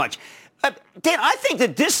moved up too much. Dan, I think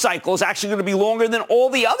that this cycle is actually going to be longer than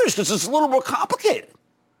all the others because it's a little more complicated.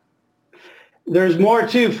 There's more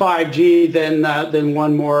to 5G than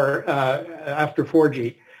one more after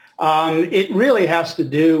 4G. It really has to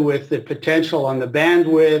do with the potential on the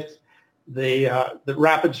bandwidth, the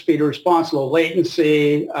rapid speed of response, low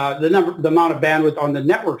latency, the amount of bandwidth on the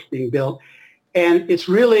networks being built. And it's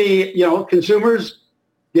really, consumers,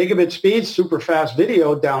 gigabit speeds, super fast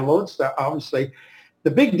video downloads, obviously.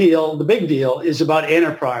 The big deal is about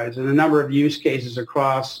enterprise and a number of use cases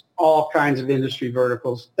across all kinds of industry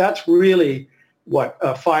verticals. That's really what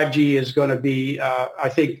 5G is going to be, I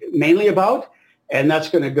think, mainly about. And that's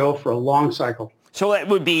going to go for a long cycle. So that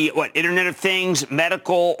would be, Internet of Things,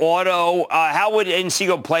 medical, auto. How would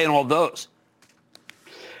Inseego play in all those?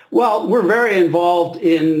 Well, we're very involved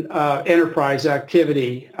in enterprise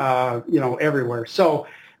activity, everywhere. So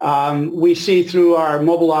we see through our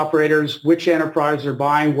mobile operators which enterprise are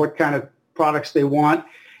buying, what kind of products they want.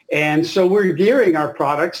 And so we're gearing our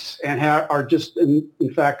products and are just,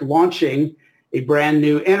 in fact, launching a brand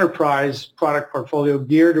new enterprise product portfolio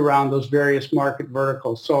geared around those various market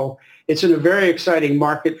verticals. So it's in a very exciting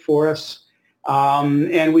market for us,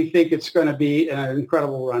 and we think it's going to be an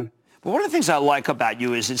incredible run. But one of the things I like about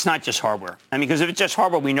you is it's not just hardware. I mean, because if it's just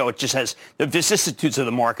hardware, we know it just has the vicissitudes of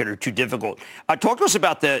the market are too difficult. Talk to us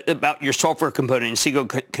about your software component in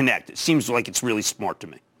Inseego Connect. It seems like it's really smart to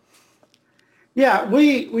me. Yeah,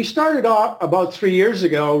 we started off about 3 years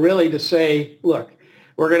ago really to say, look,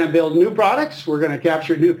 we're going to build new products, we're going to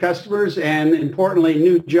capture new customers, and importantly,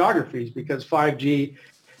 new geographies, because 5G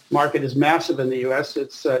market is massive in the U.S.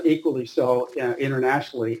 It's equally so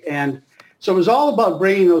internationally. And so it was all about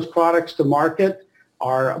bringing those products to market,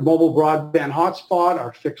 our mobile broadband hotspot,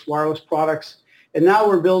 our fixed wireless products. And now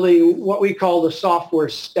we're building what we call the software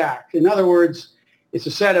stack. In other words, it's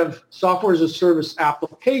a set of software as a service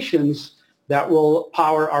applications that will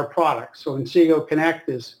power our products. So Inseego Connect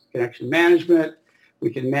is connection management. We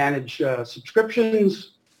can manage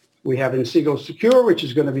subscriptions. We have Inseego Secure, which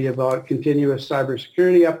is going to be about continuous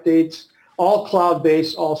cybersecurity updates, all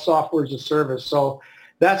cloud-based, all software as a service. So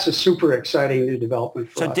that's a super exciting new development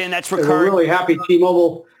for us. So, Dan, that's recurring. We're really happy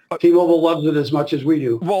T-Mobile loves it as much as we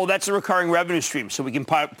do. Well, that's a recurring revenue stream, so we can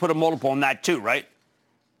put a multiple on that too, right?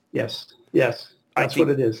 Yes. That's what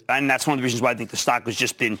it is. And that's one of the reasons why I think the stock has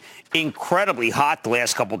just been incredibly hot the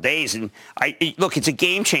last couple of days. And look, it's a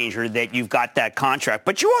game changer that you've got that contract.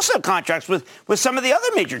 But you also have contracts with some of the other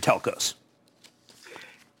major telcos.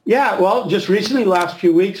 Yeah, well, just recently, last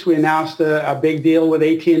few weeks, we announced a big deal with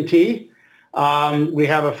AT&T. We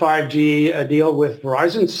have a 5G deal with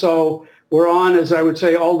Verizon. So we're on, as I would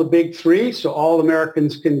say, all the big three. So all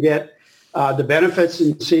Americans can get the benefits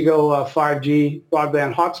in Inseego 5G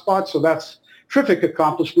broadband hotspot. So that's terrific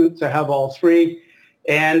accomplishment to have all three.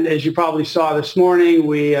 And as you probably saw this morning,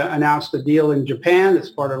 we announced a deal in Japan as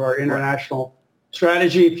part of our international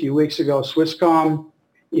strategy. A few weeks ago, Swisscom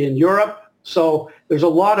in Europe. So there's a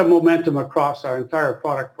lot of momentum across our entire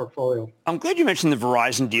product portfolio. I'm glad you mentioned the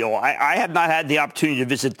Verizon deal. I have not had the opportunity to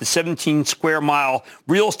visit the 17 square mile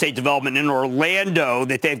real estate development in Orlando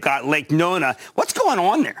that they've got, Lake Nona. What's going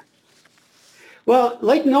on there? Well,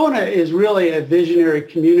 Lake Nona is really a visionary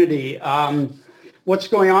community. What's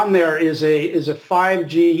going on there is a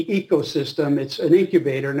 5G ecosystem. It's an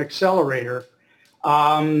incubator, an accelerator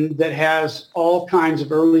that has all kinds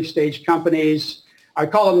of early stage companies. I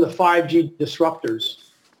call them the 5G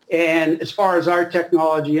disruptors. And as far as our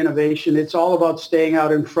technology innovation, it's all about staying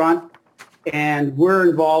out in front. And we're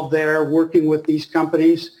involved there working with these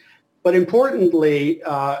companies. But importantly,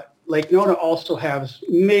 Lake Nona also has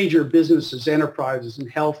major businesses, enterprises in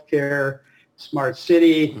healthcare, smart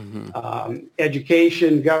city,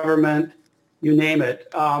 education, government, you name it.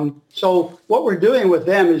 So what we're doing with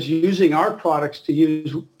them is using our products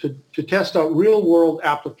to test out real world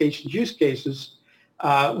applications, use cases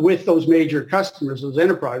with those major customers, those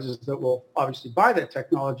enterprises that will obviously buy that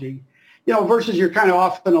technology, versus you're kind of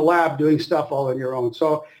off in a lab doing stuff all on your own.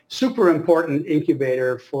 So super important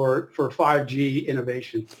incubator for 5G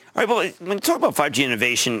innovation. All right, well, when you talk about 5G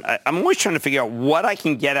innovation, I'm always trying to figure out what I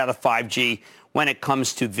can get out of 5G when it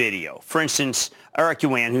comes to video. For instance, Eric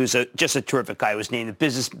Yuan, who's just a terrific guy, was named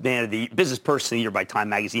the Business Person of the Year by Time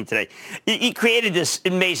Magazine today. He created this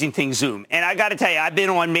amazing thing, Zoom. And I got to tell you, I've been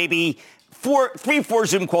on maybe 4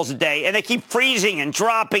 Zoom calls a day, and they keep freezing and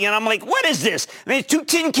dropping, and I'm like, what is this? I mean, it's 2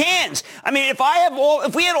 tin cans. I mean, if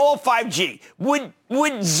we had all 5G,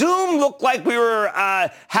 would Zoom look like we were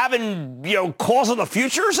having calls of the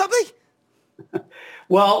future or something?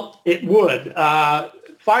 Well, it would.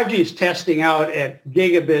 5G is testing out at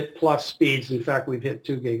gigabit plus speeds. In fact, we've hit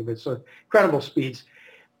 2 gigabits, so incredible speeds.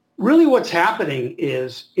 Really what's happening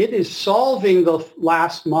is it is solving the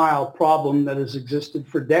last mile problem that has existed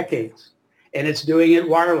for decades, and it's doing it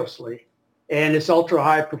wirelessly, and it's ultra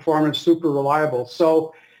high performance, super reliable.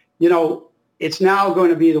 So, it's now going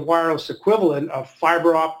to be the wireless equivalent of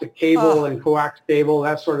fiber optic cable and coax cable,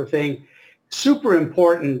 that sort of thing. Super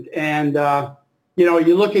important. And,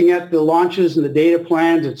 you're looking at the launches and the data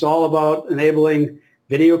plans. It's all about enabling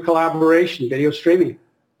video collaboration, video streaming.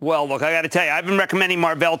 Well, look, I got to tell you, I've been recommending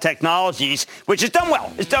Marvell Technologies, which has done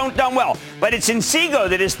well. It's done well. But it's Inseego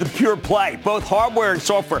that is the pure play, both hardware and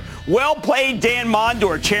software. Well played, Dan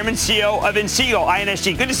Mondor, Chairman CEO of Inseego,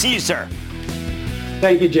 INSG. Good to see you, sir.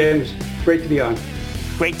 Thank you, James. Great to be on.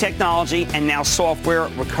 Great technology and now software,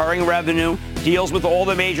 recurring revenue, deals with all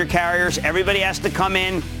the major carriers. Everybody has to come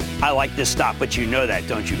in. I like this stock, but you know that,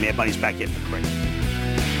 don't you? Mad Money's back in for the break.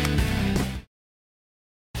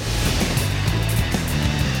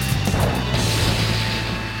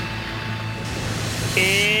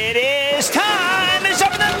 It is time. It's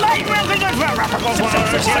up in the light round.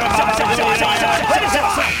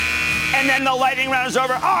 And then the lightning round is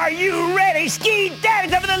over. Are you ready? Ski Daddy,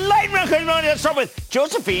 time for the lightning round. Let's start with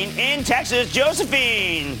Josephine in Texas.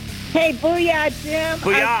 Josephine. Hey, booyah, Jim.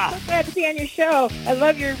 Booyah. I'm so glad to be on your show. I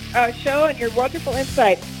love your show and your wonderful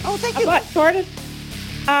insight. Oh, thank you.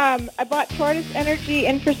 I bought Tortoise Energy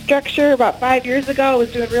Infrastructure about 5 years ago. It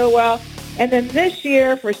was doing real well. And then this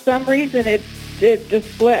year, for some reason, it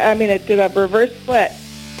just split. I mean, it did a reverse split.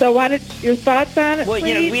 So your thoughts on it, Well,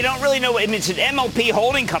 please? we don't really know. I mean, it's an MLP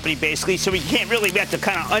holding company, basically, so we have to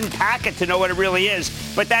kind of unpack it to know what it really is.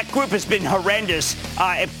 But that group has been horrendous.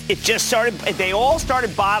 They all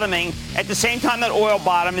started bottoming at the same time that oil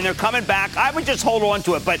bottomed, and they're coming back. I would just hold on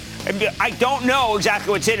to it, but I don't know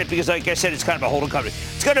exactly what's in it because, like I said, it's kind of a holding company.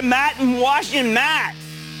 Let's go to Matt in Washington. Matt.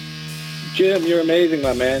 Jim, you're amazing,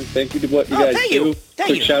 my man. Thank you to what you guys do.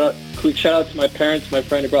 Thank you. Quick shout out to my parents, my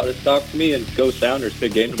friend who brought this stock to me, and go Sounders.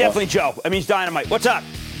 Big game tomorrow. Definitely Joe. I mean, he's dynamite. What's up?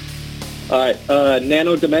 All right.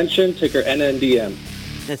 Nano Dimension, ticker NNDM.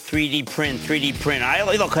 The 3D print.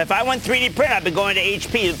 Look, if I went 3D print, I've been going to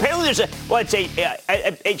HP. Apparently there's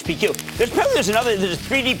HPQ. There's a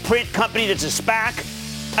 3D print company that's a SPAC.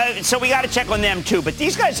 So we got to check on them, too. But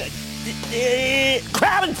these guys,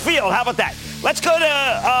 crowd and field. How about that? Let's go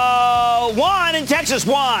to Juan in Texas.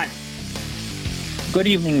 Juan. Good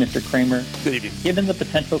evening, Mr. Cramer. Good evening. Given the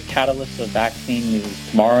potential catalyst of vaccine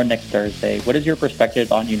news tomorrow, next Thursday, what is your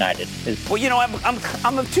perspective on United?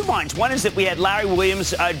 I'm of two minds. One is that we had Larry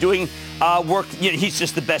Williams doing work. He's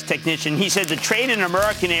just the best technician. He said the trade in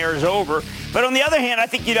American Air is over. But on the other hand, I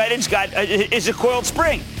think United's is a coiled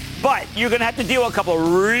spring. But you're going to have to deal with a couple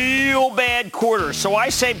of real bad quarters. So I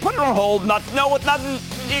say put it on hold. Nothing. You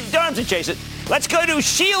don't have to chase it. Let's go to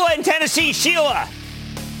Sheila in Tennessee. Sheila.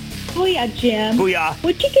 Booyah, Jim. Booyah.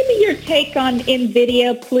 Would you give me your take on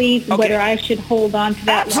NVIDIA, please, Okay. whether I should hold on to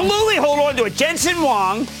that? Absolutely hold on to it. Jensen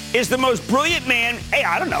Huang is the most brilliant man,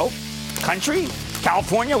 I don't know, country,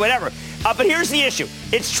 California, whatever. But here's the issue.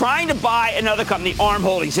 It's trying to buy another company, ARM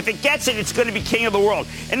Holdings. If it gets it, it's going to be king of the world.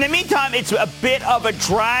 In the meantime, it's a bit of a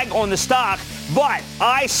drag on the stock. But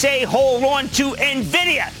I say hold on to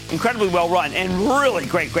NVIDIA. Incredibly well run and really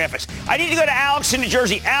great graphics. I need to go to Alex in New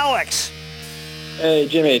Jersey. Alex. Hey,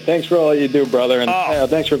 Jimmy, thanks for all you do, brother. And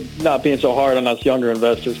thanks for not being so hard on us younger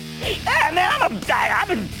investors. Yeah, man,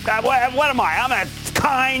 what am I? I'm a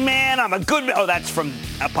kind man. I'm a good man. Oh, that's from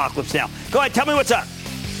Apocalypse Now. Go ahead. Tell me what's up.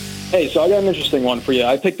 Hey, so I got an interesting one for you.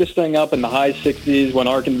 I picked this thing up in the high 60s when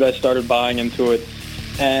ARK Invest started buying into it.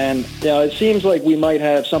 And, it seems like we might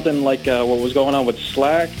have something like what was going on with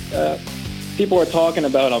Slack. People are talking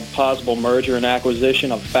about a possible merger and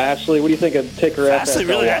acquisition of Fastly. What do you think of ticker Fastly, FSLY?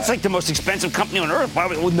 really? That's like the most expensive company on earth.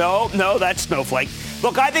 No, that's Snowflake.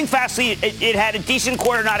 Look, I think Fastly, it had a decent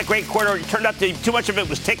quarter, not a great quarter. It turned out too much of it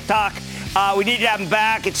was TikTok. We needed to have them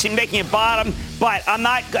back. It's making a bottom, but I'm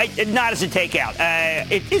not as a takeout.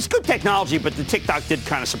 It's good technology, but the TikTok did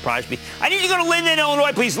kind of surprise me. I need to go to Linda in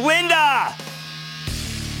Illinois, please. Linda!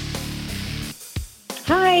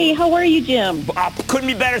 Hi, how are you, Jim? Couldn't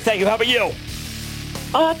be better, thank you. How about you?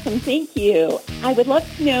 Awesome, thank you. I would love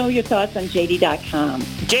to know your thoughts on JD.com.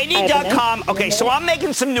 JD.com, okay, so I'm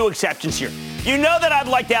making some new exceptions here. You know that I've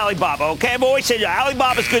liked Alibaba, okay? I've always said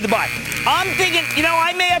Alibaba's good to buy. I'm thinking,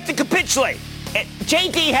 I may have to capitulate.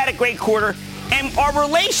 JD had a great quarter, and our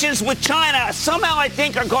relations with China somehow I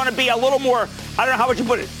think are going to be a little more, I don't know how would you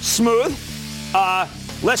put it, smooth,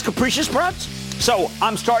 less capricious perhaps? So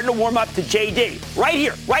I'm starting to warm up to JD. Right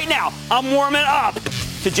here, right now, I'm warming up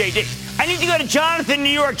to JD. I need to go to Jonathan in New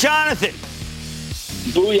York. Jonathan.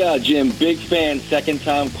 Booyah, Jim. Big fan,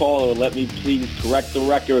 second-time caller. Let me please correct the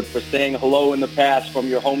record for saying hello in the past from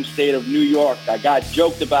your home state of New York. I got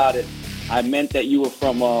joked about it. I meant that you were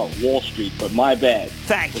from Wall Street, but my bad.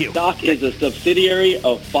 Thank you. The stock is a subsidiary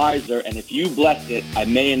of Pfizer, and if you bless it, I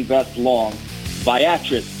may invest long.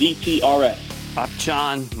 Viatris, VTRS.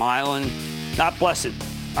 Upjohn, Mylan. Not blessed.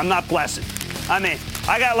 I'm not blessed. I mean,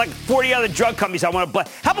 I got like 40 other drug companies I want to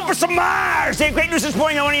bless. How about Bristol Myers? They have great news this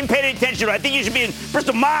morning. I won't even pay any attention to it. I think you should be in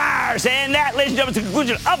Bristol Myers. And that, ladies and gentlemen, is the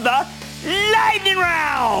conclusion of the Lightning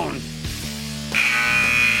Round.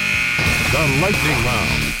 The Lightning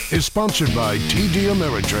Round is sponsored by TD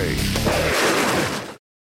Ameritrade.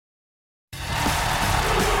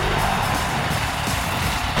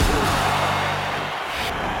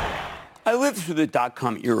 I lived through the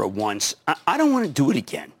dot-com era once. I don't want to do it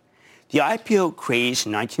again. The IPO craze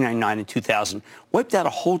in 1999 and 2000 wiped out a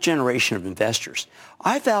whole generation of investors.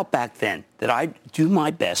 I vowed back then that I'd do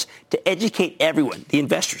my best to educate everyone, the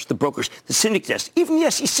investors, the brokers, the syndicates, even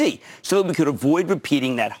the SEC, so that we could avoid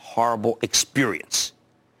repeating that horrible experience.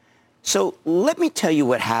 So let me tell you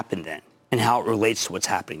what happened then. and how it relates to what's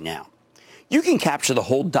happening now. You can capture the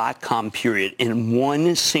whole dot-com period in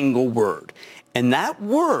one single word, and that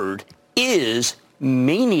word is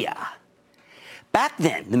mania. Back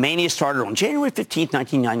then, the mania started on January 15th,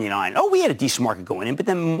 1999. Oh, we had a decent market going in, but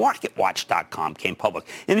then MarketWatch.com came public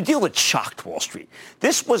in a deal that shocked Wall Street.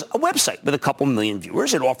 This was a website with a couple million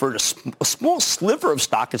viewers. It offered a small sliver of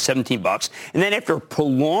stock at $17, and then after a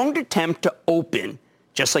prolonged attempt to open,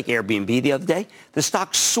 just like Airbnb the other day, the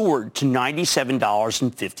stock soared to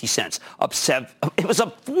 $97.50, it was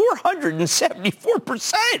up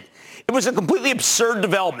 474%. It was a completely absurd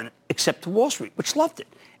development, except to Wall Street, which loved it,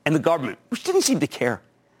 and the government, which didn't seem to care.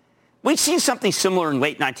 We'd seen something similar in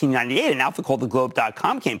late 1998. An outfit called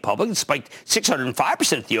theglobe.com came public and spiked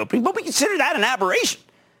 605% at the opening, but we considered that an aberration.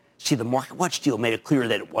 See, the MarketWatch deal made it clear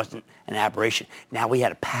that it wasn't an aberration. Now we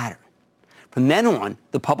had a pattern. From then on,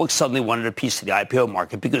 the public suddenly wanted a piece of the IPO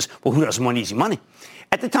market because, well, who doesn't want easy money?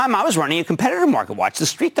 At the time, I was running a competitor MarketWatch,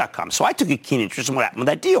 TheStreet.com, so I took a keen interest in what happened with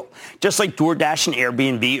that deal. Just like DoorDash and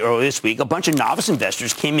Airbnb earlier this week, a bunch of novice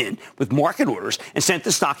investors came in with market orders and sent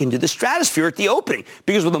the stock into the stratosphere at the opening.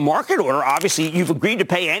 Because with a market order, obviously, you've agreed to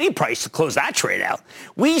pay any price to close that trade out.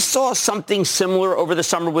 We saw something similar over the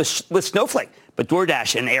summer with Snowflake. But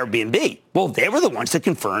DoorDash and Airbnb, well, they were the ones that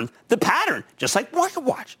confirmed the pattern, just like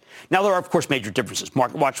MarketWatch. Now, there are, of course, major differences.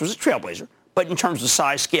 MarketWatch was a trailblazer. But in terms of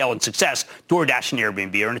size, scale, and success, DoorDash and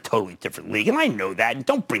Airbnb are in a totally different league. And I know that. And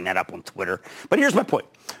don't bring that up on Twitter. But here's my point.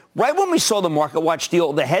 Right when we saw the MarketWatch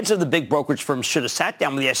deal, the heads of the big brokerage firms should have sat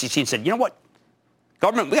down with the SEC and said, you know what?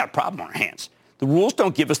 Government, we got a problem on our hands. The rules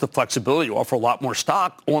don't give us the flexibility to offer a lot more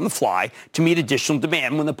stock on the fly to meet additional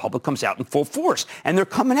demand when the public comes out in full force. And they're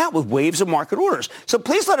coming out with waves of market orders. So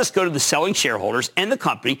please let us go to the selling shareholders and the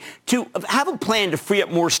company to have a plan to free up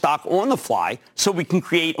more stock on the fly so we can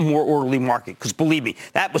create a more orderly market. Because believe me,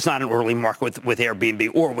 that was not an orderly market with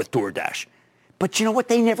Airbnb or with DoorDash. But you know what?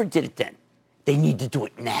 They never did it then. They need to do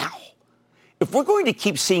it now. If we're going to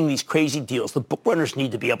keep seeing these crazy deals, the bookrunners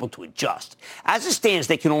need to be able to adjust. As it stands,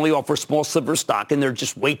 they can only offer a small sliver of stock, and there are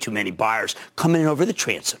just way too many buyers coming in over the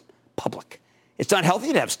transom. Public. It's not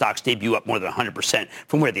healthy to have stocks debut up more than 100%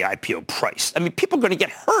 from where the IPO priced. I mean, people are going to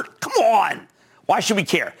get hurt. Come on. Why should we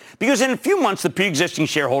care? Because in a few months, the pre-existing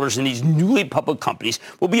shareholders in these newly public companies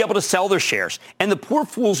will be able to sell their shares, and the poor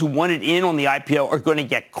fools who wanted in on the IPO are going to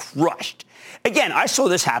get crushed. Again, I saw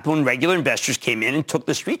this happen when regular investors came in and took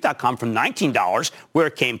TheStreet.com from $19, where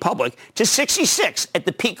it came public, to $66 at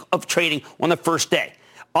the peak of trading on the first day.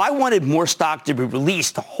 I wanted more stock to be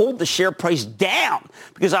released to hold the share price down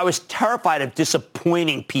because I was terrified of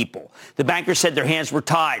disappointing people. The bankers said their hands were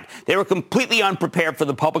tied. They were completely unprepared for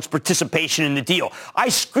the public's participation in the deal. I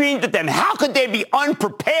screamed at them, how could they be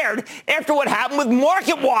unprepared after what happened with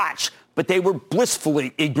MarketWatch? But they were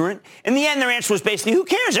blissfully ignorant. In the end, their answer was basically, who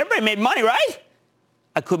cares? Everybody made money, right?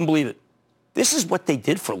 I couldn't believe it. This is what they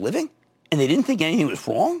did for a living? And they didn't think anything was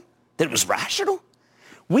wrong? That it was rational?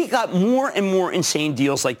 We got more and more insane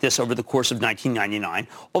deals like this over the course of 1999,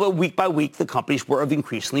 although week by week, the companies were of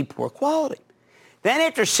increasingly poor quality. Then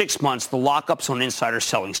after 6 months, the lockups on insider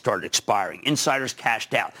selling started expiring. Insiders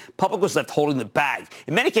cashed out. Public was left holding the bag.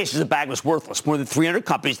 In many cases, the bag was worthless. More than 300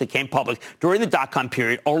 companies that came public during the dot-com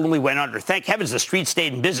period ultimately went under. Thank heavens the street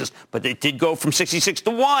stayed in business, but they did go from 66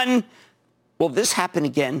 to 1. Will this happen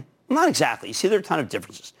again? Not exactly. You see, there are a ton of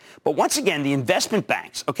differences. But once again, the investment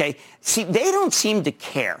banks, okay, see, they don't seem to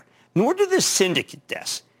care, nor do the syndicate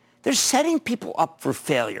desks. They're setting people up for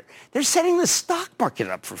failure. They're setting the stock market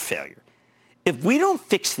up for failure. If we don't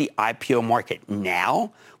fix the IPO market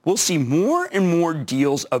now, we'll see more and more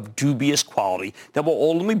deals of dubious quality that will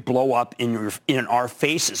ultimately blow up in our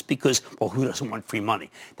faces because, well, who doesn't want free money?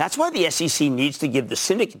 That's why the SEC needs to give the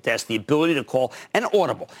syndicate desk the ability to call an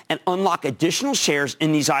audible and unlock additional shares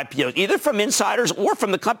in these IPOs, either from insiders or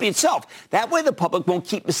from the company itself. That way the public won't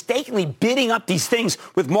keep mistakenly bidding up these things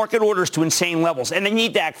with market orders to insane levels, and they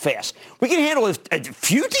need to act fast. We can handle a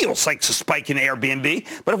few deals like the spike in Airbnb,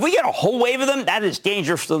 but if we get a whole wave of them, that is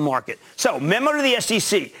dangerous to the market. So, memo to the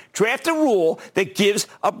SEC. Draft a rule that gives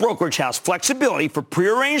a brokerage house flexibility for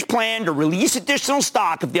prearranged plan to release additional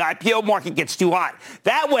stock if the IPO market gets too hot.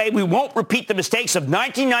 That way, we won't repeat the mistakes of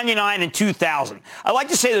 1999 and 2000. I like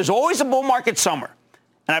to say there's always a bull market somewhere,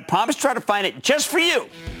 and I promise to try to find it just for you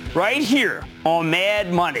right here on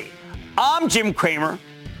Mad Money. I'm Jim Cramer,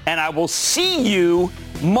 and I will see you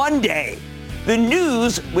Monday. The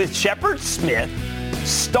news with Shepard Smith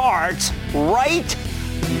starts right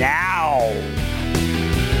now.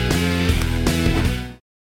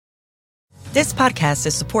 This podcast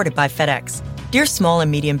is supported by FedEx. Dear small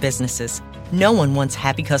and medium businesses, no one wants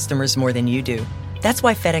happy customers more than you do. That's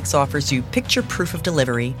why FedEx offers you picture proof of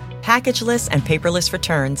delivery, packageless and paperless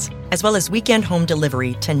returns, as well as weekend home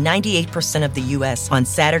delivery to 98% of the U.S. on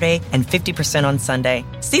Saturday and 50% on Sunday.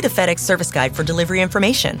 See the FedEx service guide for delivery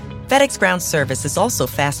information. FedEx Ground service is also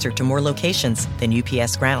faster to more locations than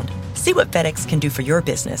UPS Ground. See what FedEx can do for your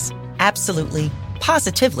business. Absolutely,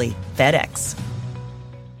 positively FedEx.